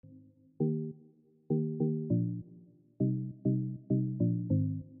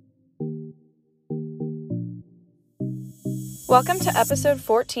Welcome to episode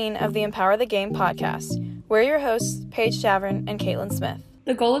 14 of the Empower the Game podcast. We're your hosts, Paige Javern and Caitlin Smith.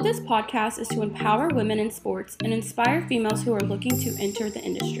 The goal of this podcast is to empower women in sports and inspire females who are looking to enter the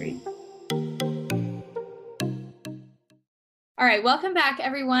industry. All right, welcome back,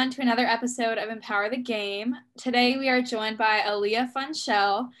 everyone, to another episode of Empower the Game. Today, we are joined by Aaliyah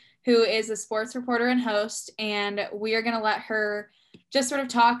Funchal, who is a sports reporter and host, and we are going to let her just sort of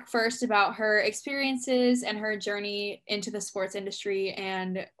talk first about her experiences and her journey into the sports industry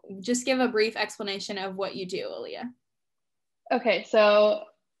and just give a brief explanation of what you do, Aaliyah. Okay, so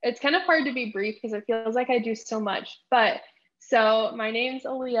it's kind of hard to be brief because it feels like I do so much, but so my name's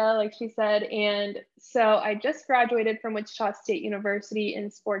Aaliyah, like she said, and so I just graduated from Wichita State University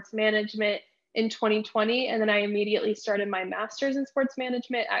in sports management in 2020, and then I immediately started my master's in sports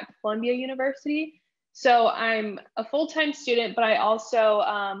management at Columbia University. So I'm a full-time student, but I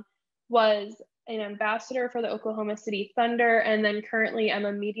also was an ambassador for the Oklahoma City Thunder, and then currently I'm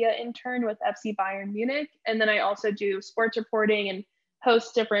a media intern with FC Bayern Munich, and then I also do sports reporting and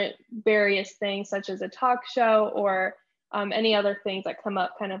host different various things such as a talk show or any other things that come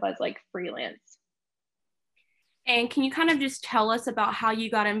up kind of as like freelance. And can you kind of just tell us about how you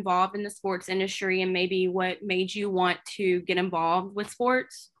got involved in the sports industry and maybe what made you want to get involved with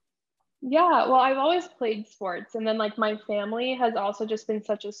sports? Yeah, well, I've always played sports, and then like my family has also just been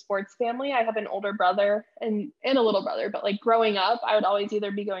such a sports family. I have an older brother and a little brother, but like growing up, I would always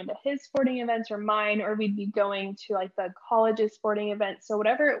either be going to his sporting events or mine, or we'd be going to like the college's sporting events. So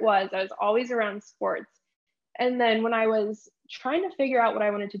whatever it was, I was always around sports. And then when I was trying to figure out what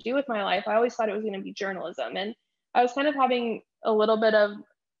I wanted to do with my life, I always thought it was going to be journalism. And I was kind of having a little bit of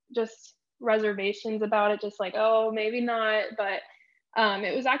just reservations about it, just like, oh, maybe not. But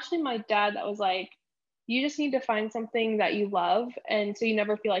it was actually my dad that was like, you just need to find something that you love. And so you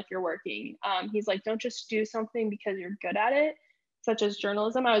never feel like you're working. He's like, don't just do something because you're good at it, such as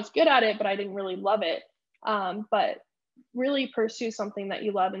journalism. I was good at it, but I didn't really love it. But really pursue something that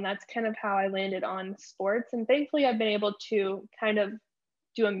you love. And that's kind of how I landed on sports. And thankfully, I've been able to kind of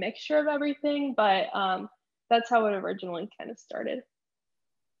do a mixture of everything. But that's how it originally kind of started.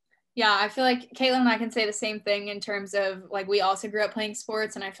 Yeah, I feel like Caitlin and I can say the same thing in terms of like we also grew up playing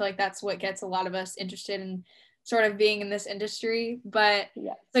sports, and I feel like that's what gets a lot of us interested in sort of being in this industry. But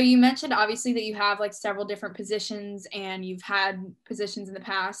yes. So you mentioned obviously that you have like several different positions and you've had positions in the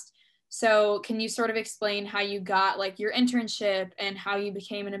past. So can you sort of explain how you got like your internship and how you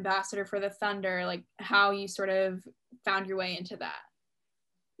became an ambassador for the Thunder, like how you sort of found your way into that?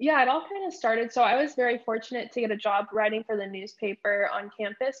 Yeah, it all kind of started. So I was very fortunate to get a job writing for the newspaper on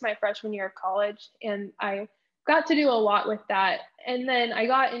campus my freshman year of college. And I got to do a lot with that. And then I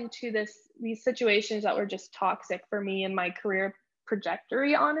got into these situations that were just toxic for me and my career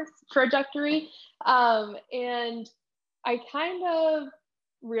trajectory. And I kind of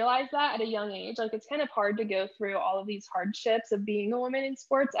realized that at a young age. Like it's kind of hard to go through all of these hardships of being a woman in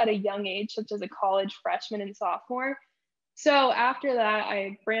sports at a young age, such as a college freshman and sophomore. So after that,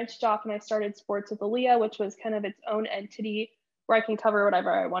 I branched off and I started Sports with Aaliyah, which was kind of its own entity where I can cover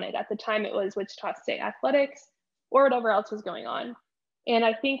whatever I wanted. At the time, it was Wichita State Athletics or whatever else was going on. And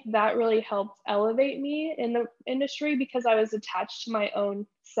I think that really helped elevate me in the industry because I was attached to my own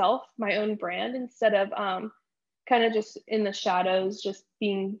self, my own brand, instead of kind of just in the shadows, just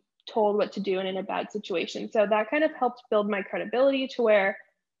being told what to do and in a bad situation. So that kind of helped build my credibility to where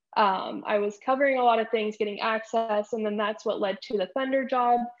I was covering a lot of things, getting access, and then that's what led to the Thunder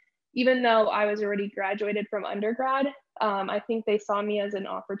job. Even though I was already graduated from undergrad, I think they saw me as an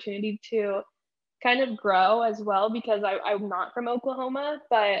opportunity to kind of grow as well because I'm not from Oklahoma,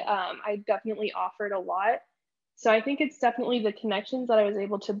 but I definitely offered a lot. So I think it's definitely the connections that I was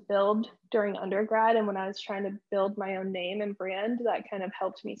able to build during undergrad and when I was trying to build my own name and brand that kind of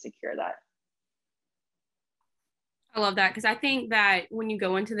helped me secure that. I love that because I think that when you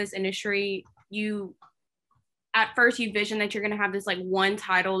go into this industry, at first you vision that you're going to have this like one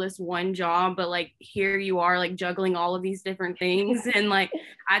title, this one job, but like here you are like juggling all of these different things. And like,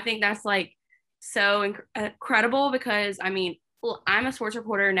 I think that's like so incredible because I mean, well, I'm a sports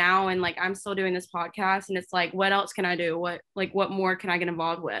reporter now and like I'm still doing this podcast and it's like, what else can I do? What more can I get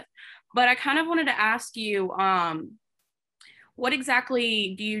involved with? But I kind of wanted to ask you, what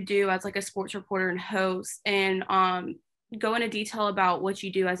exactly do you do as like a sports reporter and host, and go into detail about what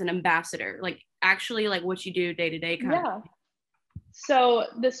you do as an ambassador, like actually like what you do day to day kind of. So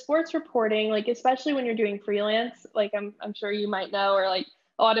the sports reporting, like especially when you're doing freelance, like I'm sure you might know, or like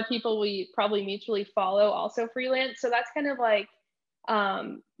a lot of people we probably mutually follow also freelance. So that's kind of like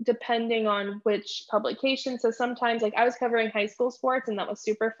depending on which publication. So sometimes like I was covering high school sports and that was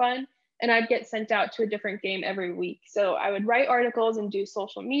super fun. and I'd get sent out to a different game every week. So I would write articles and do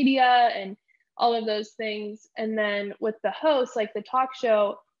social media and all of those things. And then with the host, like the talk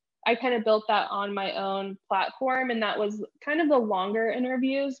show, I kind of built that on my own platform. And that was kind of the longer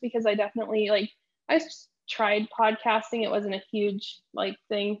interviews, because I definitely I tried podcasting. It wasn't a huge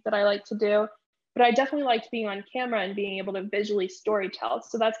thing that I like to do, but I definitely liked being on camera and being able to visually story tell.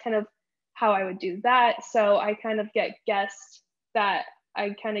 So that's kind of how I would do that. So I kind of get guests that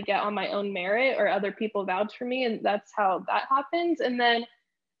I kind of get on my own merit, or other people vouch for me. And that's how that happens. And then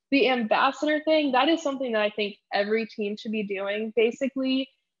the ambassador thing, that is something that I think every team should be doing. Basically,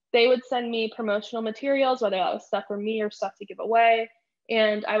 they would send me promotional materials, whether that was stuff for me or stuff to give away,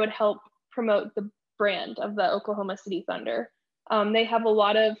 and I would help promote the brand of the Oklahoma City Thunder. They have a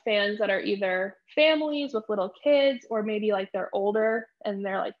lot of fans that are either families with little kids, or maybe they're older and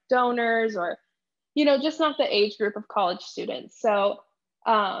they're donors, or just not the age group of college students. So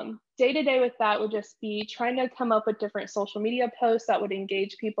day to day with that would just be trying to come up with different social media posts that would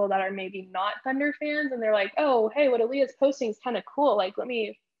engage people that are maybe not Thunder fans, and they're like, oh, hey, what Aaliyah's posting is kind of cool, let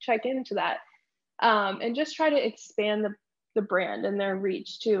me check into that, and just try to expand the brand and their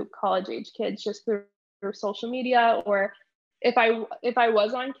reach to college age kids just through social media. Or if I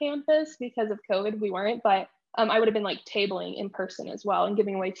was on campus, because of COVID we weren't, but I would have been tabling in person as well and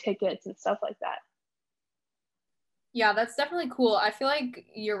giving away tickets and stuff like that. Yeah, that's definitely cool. I feel like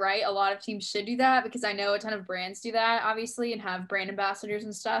you're right. A lot of teams should do that, because I know a ton of brands do that, obviously, and have brand ambassadors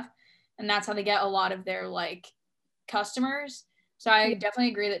and stuff. And that's how they get a lot of their customers. So I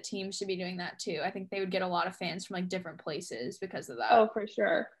definitely agree that teams should be doing that too. I think they would get a lot of fans from different places because of that. Oh, for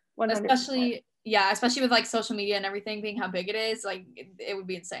sure. 100%. Especially with social media and everything being how big it is, it would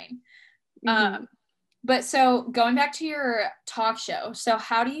be insane. Mm-hmm. But so going back to your talk show, so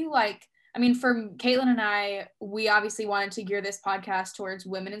how do you for Caitlin and I, we obviously wanted to gear this podcast towards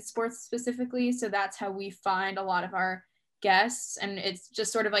women in sports specifically. So that's how we find a lot of our guests. And it's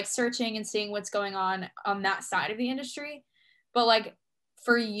just sort of searching and seeing what's going on that side of the industry. But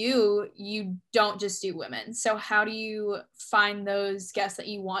for you, you don't just do women. So how do you find those guests that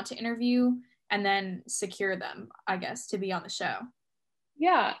you want to interview and then secure them, I guess, to be on the show?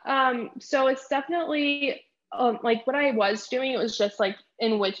 Yeah. So it's definitely what I was doing, it was just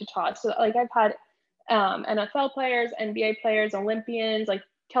in Wichita. So I've had NFL players, NBA players, Olympians,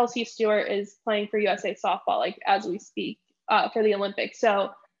 Kelsey Stewart is playing for USA softball, as we speak, for the Olympics. So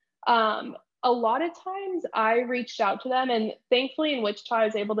a lot of times I reached out to them, and thankfully in Wichita, I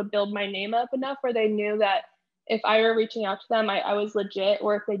was able to build my name up enough where they knew that if I were reaching out to them, I was legit,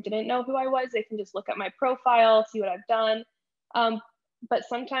 or if they didn't know who I was, they can just look at my profile, see what I've done. But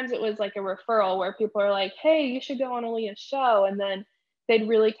sometimes it was a referral where people are like, hey, you should go on Aaliyah's show. And then they'd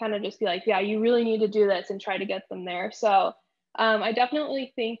really kind of just be like, yeah, you really need to do this, and try to get them there. So I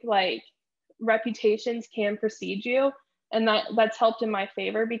definitely think reputations can precede you. And that's helped in my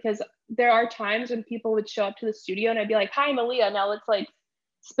favor, because there are times when people would show up to the studio and I'd be like, hi, I'm Aaliyah. Now let's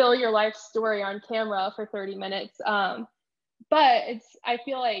spill your life story on camera for 30 minutes. But I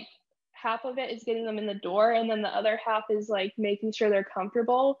feel half of it is getting them in the door, and then the other half is making sure they're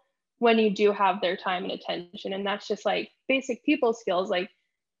comfortable when you do have their time and attention. And that's just basic people skills,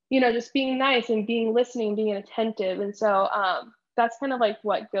 just being nice and being listening, being attentive. And so that's kind of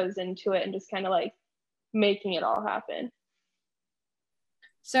what goes into it, and just kind of making it all happen.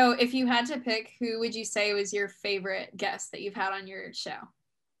 So if you had to pick, who would you say was your favorite guest that you've had on your show?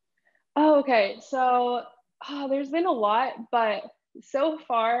 Oh, okay. So there's been a lot, but so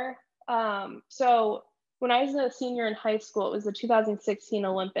far, so when I was a senior in high school, it was the 2016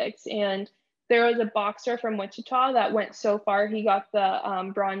 Olympics, and there was a boxer from Wichita that went so far, he got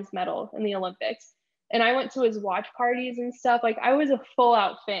the bronze medal in the Olympics. And I went to his watch parties and stuff. I was a full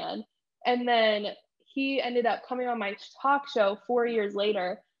out fan. And then he ended up coming on my talk show 4 years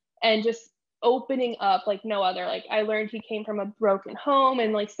later and just opening up like no other. I learned he came from a broken home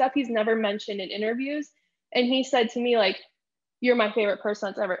and stuff he's never mentioned in interviews. And he said to me, you're my favorite person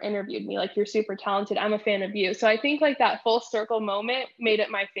that's ever interviewed me. You're super talented. I'm a fan of you. So I think that full circle moment made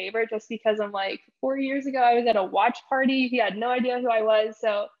it my favorite, just because I'm 4 years ago, I was at a watch party. He had no idea who I was.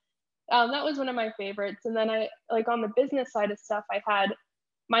 So that was one of my favorites. And then I on the business side of stuff, I had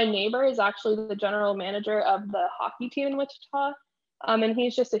my neighbor is actually the general manager of the hockey team in Wichita. And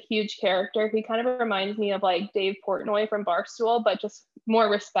he's just a huge character. He kind of reminds me of Dave Portnoy from Barstool, but just more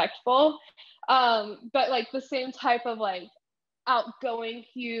respectful. But the same type of outgoing,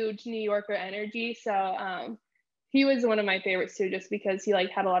 huge New Yorker energy. So he was one of my favorites too, just because he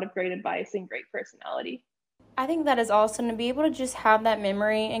had a lot of great advice and great personality. I think that is awesome to be able to just have that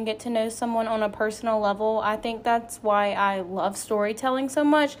memory and get to know someone on a personal level. I think that's why I love storytelling so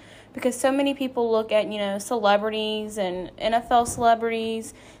much, because so many people look at, celebrities and NFL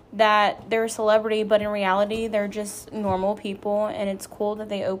celebrities that they're a celebrity, but in reality, they're just normal people, and it's cool that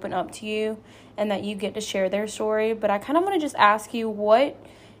they open up to you and that you get to share their story. But I kind of want to just ask you, what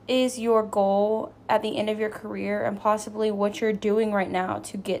is your goal at the end of your career, and possibly what you're doing right now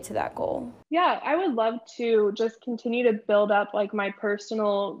to get to that goal? Yeah, I would love to just continue to build up like my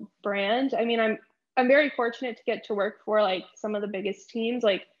personal brand. I mean, I'm very fortunate to get to work for like some of the biggest teams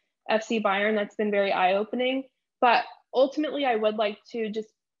like FC Bayern. That's been very eye-opening. But ultimately, I would like to just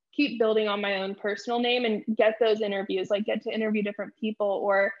keep building on my own personal name and get those interviews, like get to interview different people.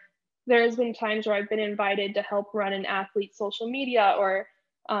 Or there's been times where I've been invited to help run an athlete's social media or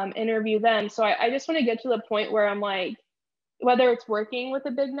interview them. So I just want to get to the point where I'm like, whether it's working with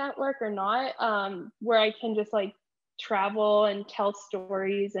a big network or not, where I can just like travel and tell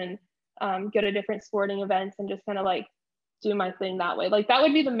stories and go to different sporting events and just kind of like do my thing that way. Like that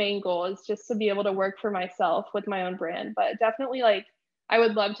would be the main goal, is just to be able to work for myself with my own brand. But definitely like I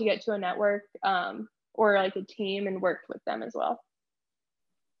would love to get to a network or like a team and work with them as well.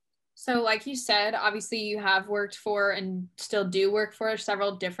 So like you said, obviously you have worked for and still do work for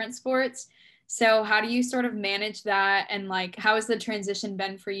several different sports. So how do you sort of manage that, and like how has the transition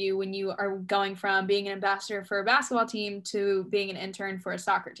been for you when you are going from being an ambassador for a basketball team to being an intern for a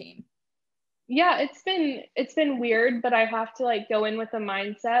soccer team? Yeah, it's been weird, but I have to like go in with a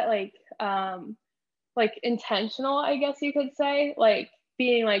mindset like intentional, I guess you could say, like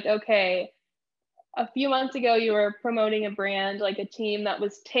being like, okay, a few months ago you were promoting a brand, like a team that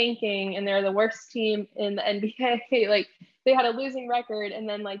was tanking and they're the worst team in the NBA. Like they had a losing record, and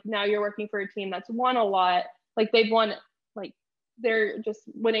then like now you're working for a team that's won a lot. Like they've won, like their just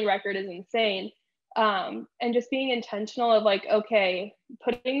winning record is insane. And just being intentional of like, okay,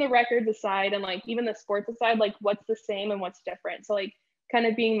 putting the records aside and like even the sports aside, like what's the same and what's different. So like kind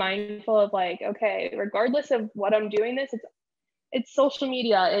of being mindful of like, okay, regardless of what I'm doing this, it's social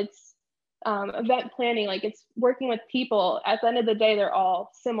media, it's event planning, like it's working with people. At the end of the day, they're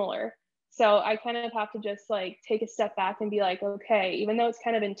all similar. So I kind of have to just like take a step back and be like, okay, even though it's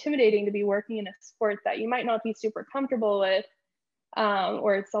kind of intimidating to be working in a sport that you might not be super comfortable with,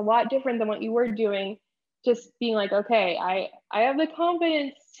 or it's a lot different than what you were doing, just being like, okay, I have the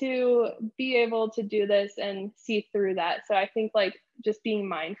confidence to be able to do this and see through that. So I think like just being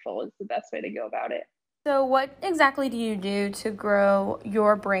mindful is the best way to go about it. So, what exactly do you do to grow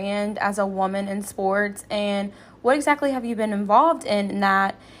your brand as a woman in sports, and what exactly have you been involved in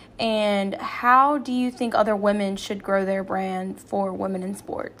that? And how do you think other women should grow their brand for women in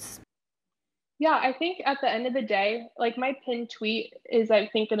sports? Yeah, I think at the end of the day, like my pinned tweet is, I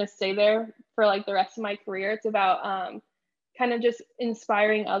think, going to stay there for like the rest of my career. It's about kind of just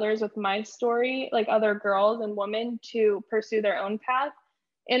inspiring others with my story, like other girls and women to pursue their own path.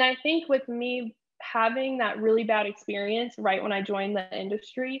 And I think with me having that really bad experience right when I joined the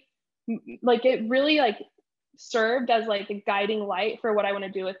industry, like it really like served as like a guiding light for what I want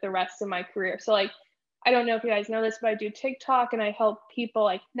to do with the rest of my career. So like I don't know if you guys know this, but I do TikTok and I help people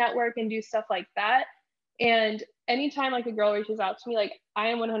like network and do stuff like that. And anytime like a girl reaches out to me, like I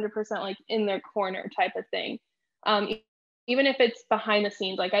am 100% like in their corner type of thing. Um, even if it's behind the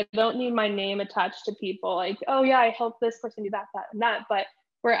scenes, like I don't need my name attached to people like, oh yeah, I helped this person do that, that, and that. But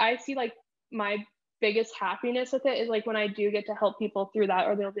where I see like my biggest happiness with it is like when I do get to help people through that,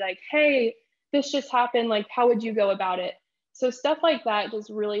 or they'll be like, hey, this just happened. Like, how would you go about it? So stuff like that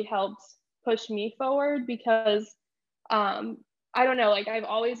just really helps push me forward because um, I don't know, like I've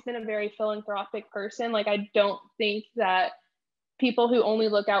always been a very philanthropic person. Like I don't think that people who only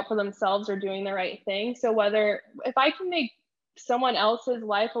look out for themselves are doing the right thing. So whether if I can make someone else's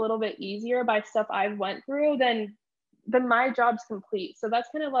life a little bit easier by stuff I've went through, then my job's complete. So that's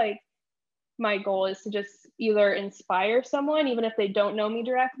kind of like my goal, is to just either inspire someone, even if they don't know me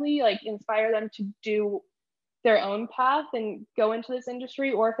directly, like inspire them to do their own path and go into this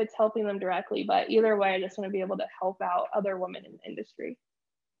industry, or if it's helping them directly. But either way, I just want to be able to help out other women in the industry.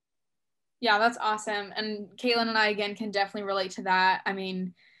 Yeah, that's awesome. And Caitlin and I, again, can definitely relate to that. I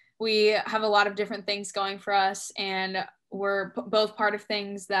mean, we have a lot of different things going for us, and we're both part of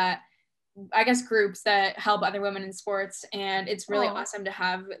things that, I guess, groups that help other women in sports. And it's really awesome to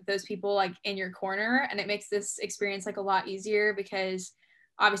have those people like in your corner. And it makes this experience like a lot easier, because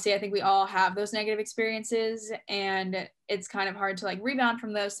obviously I think we all have those negative experiences, and it's kind of hard to like rebound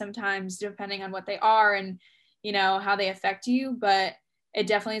from those sometimes, depending on what they are and, how they affect you. But it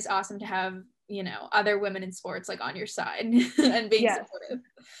definitely is awesome to have, other women in sports like on your side and being Yes. supportive.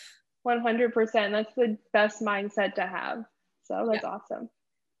 100%. That's the best mindset to have. So that's Yeah. awesome.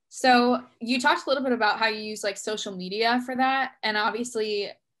 So you talked a little bit about how you use like social media for that. And obviously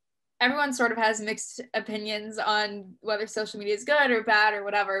everyone sort of has mixed opinions on whether social media is good or bad or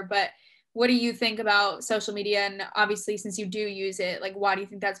whatever, but what do you think about social media? And obviously, since you do use it, like, why do you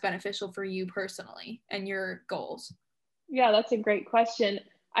think that's beneficial for you personally and your goals? Yeah, that's a great question.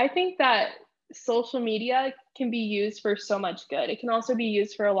 I think that social media can be used for so much good. It can also be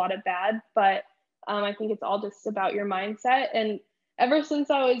used for a lot of bad, but I think it's all just about your mindset. And ever since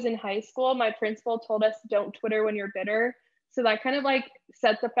I was in high school, my principal told us don't Twitter when you're bitter. So that kind of like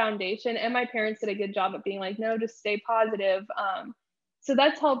set the foundation. And my parents did a good job of being like, no, just stay positive. So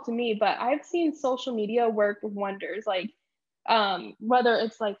that's helped me. But I've seen social media work wonders. Like whether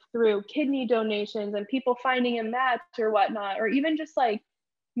it's like through kidney donations and people finding a match or whatnot, or even just like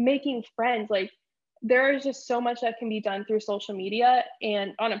making friends. Like there is just so much that can be done through social media.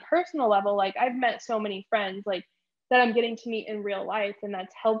 And on a personal level, like I've met so many friends like that I'm getting to meet in real life, and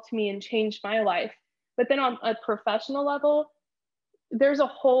that's helped me and changed my life. But then on a professional level, there's a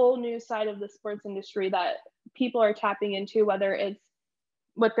whole new side of the sports industry that people are tapping into, whether it's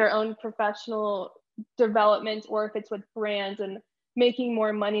with their own professional development or if it's with brands and making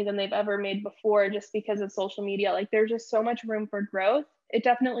more money than they've ever made before just because of social media. Like there's just so much room for growth. It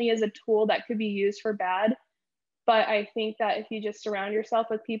definitely is a tool that could be used for bad, but I think that if you just surround yourself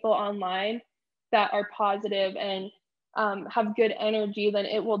with people online that are positive and have good energy, then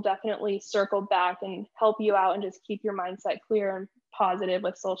it will definitely circle back and help you out and just keep your mindset clear and positive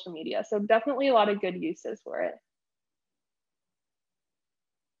with social media. So definitely a lot of good uses for it.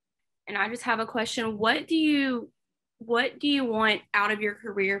 And I just have a question. What do you want out of your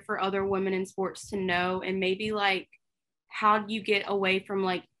career for other women in sports to know? And maybe like how do you get away from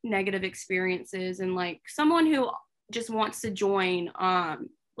like negative experiences, and like someone who just wants to join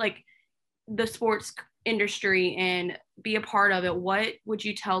like the sports industry and be a part of it, what would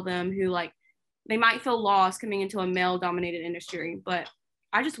you tell them who like they might feel lost coming into a male dominated industry? But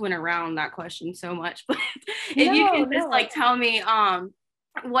I just went around that question so much. But if you can just like tell me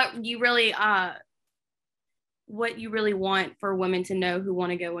what you really want for women to know who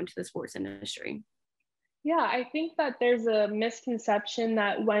want to go into the sports industry. Yeah, I think that there's a misconception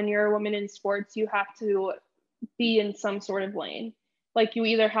that when you're a woman in sports, you have to be in some sort of lane. Like you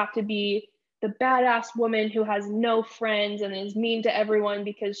either have to be the badass woman who has no friends and is mean to everyone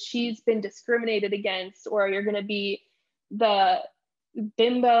because she's been discriminated against, or you're going to be the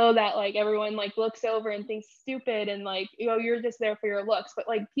bimbo that like everyone like looks over and thinks stupid and like, you know, you're just there for your looks. But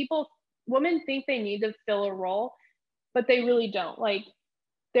like women think they need to fill a role, but they really don't. Like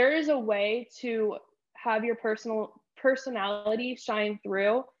there is a way to have your personality shine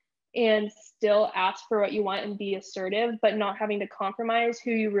through and still ask for what you want and be assertive, but not having to compromise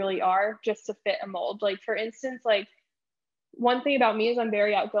who you really are just to fit a mold. Like for instance, like one thing about me is I'm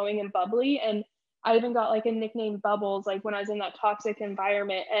very outgoing and bubbly, and I even got like a nickname Bubbles like when I was in that toxic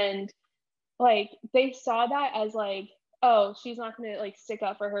environment. And like they saw that as like, oh, she's not going to like stick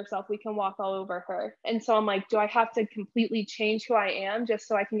up for herself, we can walk all over her. And so I'm like, do I have to completely change who I am just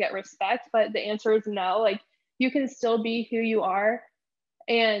so I can get respect? But the answer is no. Like you can still be who you are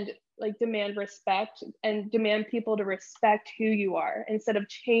and like demand respect and demand people to respect who you are instead of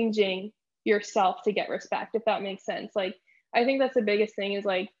changing yourself to get respect, if that makes sense. Like I think that's the biggest thing is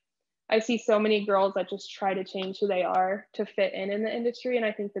like I see so many girls that just try to change who they are to fit in the industry. And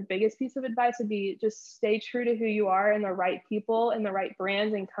I think the biggest piece of advice would be just stay true to who you are, and the right people and the right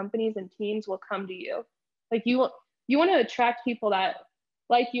brands and companies and teams will come to you. Like you want to attract people that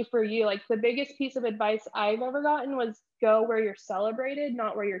like you for you. Like the biggest piece of advice I've ever gotten was go where you're celebrated,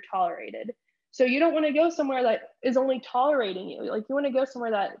 not where you're tolerated. So you don't want to go somewhere that is only tolerating you. Like you want to go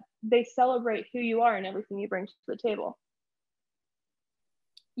somewhere that they celebrate who you are and everything you bring to the table.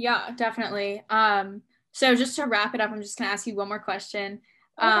 Yeah, definitely. So just to wrap it up, I'm just going to ask you one more question.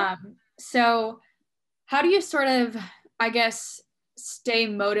 Okay. So how do you sort of, I guess, stay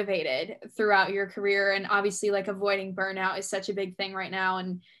motivated throughout your career? And obviously like avoiding burnout is such a big thing right now,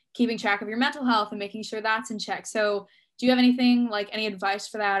 and keeping track of your mental health and making sure that's in check. So do you have anything like any advice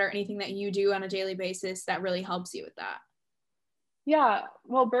for that, or anything that you do on a daily basis that really helps you with that? Yeah,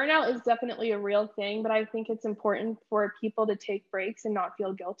 well, burnout is definitely a real thing, but I think it's important for people to take breaks and not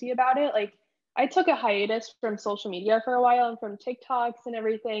feel guilty about it. Like, I took a hiatus from social media for a while and from TikToks and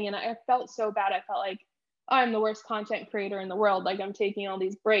everything, and I felt so bad. I felt like, oh, I'm the worst content creator in the world. Like, I'm taking all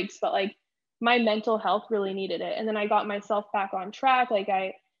these breaks, but like, my mental health really needed it. And then I got myself back on track. Like,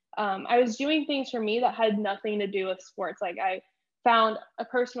 I was doing things for me that had nothing to do with sports. Like, I found a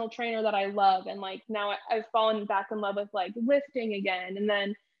personal trainer that I love. And like now I've fallen back in love with like lifting again. And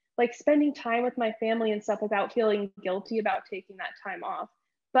then like spending time with my family and stuff without feeling guilty about taking that time off.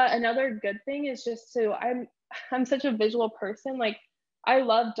 But another good thing is just to, I'm such a visual person. Like I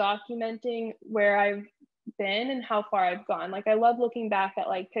love documenting where I've been and how far I've gone. Like I love looking back at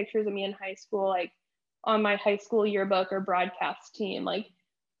like pictures of me in high school, like on my high school yearbook or broadcast team, like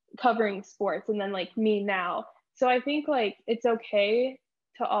covering sports, and then like me now. So I think like it's okay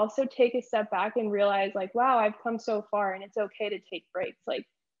to also take a step back and realize like, wow, I've come so far, and it's okay to take breaks. Like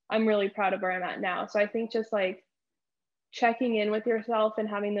I'm really proud of where I'm at now. So I think just like checking in with yourself and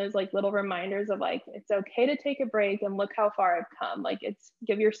having those like little reminders of like, it's okay to take a break and look how far I've come. Like it's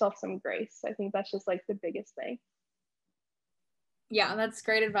give yourself some grace. I think that's just like the biggest thing. Yeah, that's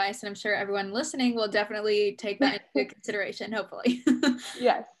great advice. And I'm sure everyone listening will definitely take that into consideration, hopefully.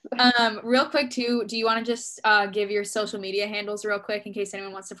 Yes. Real quick too, do you want to just give your social media handles real quick in case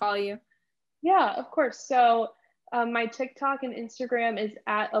anyone wants to follow you? Yeah, of course. So my TikTok and Instagram is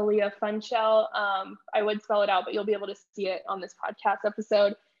at Aaliyah Funchell. I would spell it out, but you'll be able to see it on this podcast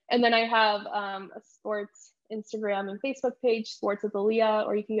episode. And then I have a sports Instagram and Facebook page, Sports with Aaliyah,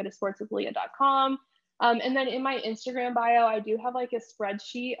 or you can go to sportswithaleah.com. And then in my Instagram bio, I do have like a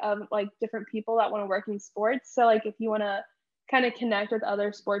spreadsheet of like different people that want to work in sports. So like if you want to kind of connect with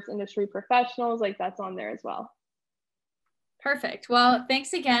other sports industry professionals, like that's on there as well. Perfect. Well,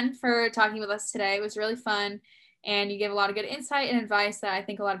 thanks again for talking with us today. It was really fun. And you gave a lot of good insight and advice that I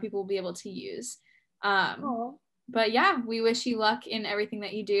think a lot of people will be able to use. But yeah, we wish you luck in everything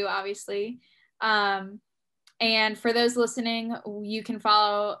that you do, obviously. And for those listening, you can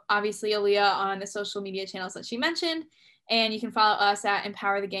follow, obviously, Aaliyah on the social media channels that she mentioned. And you can follow us at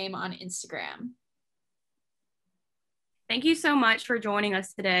Empower the Game on Instagram. Thank you so much for joining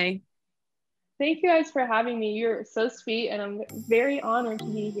us today. Thank you guys for having me. You're so sweet, and I'm very honored to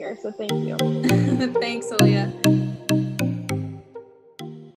be here. So thank you. Thanks, Aaliyah.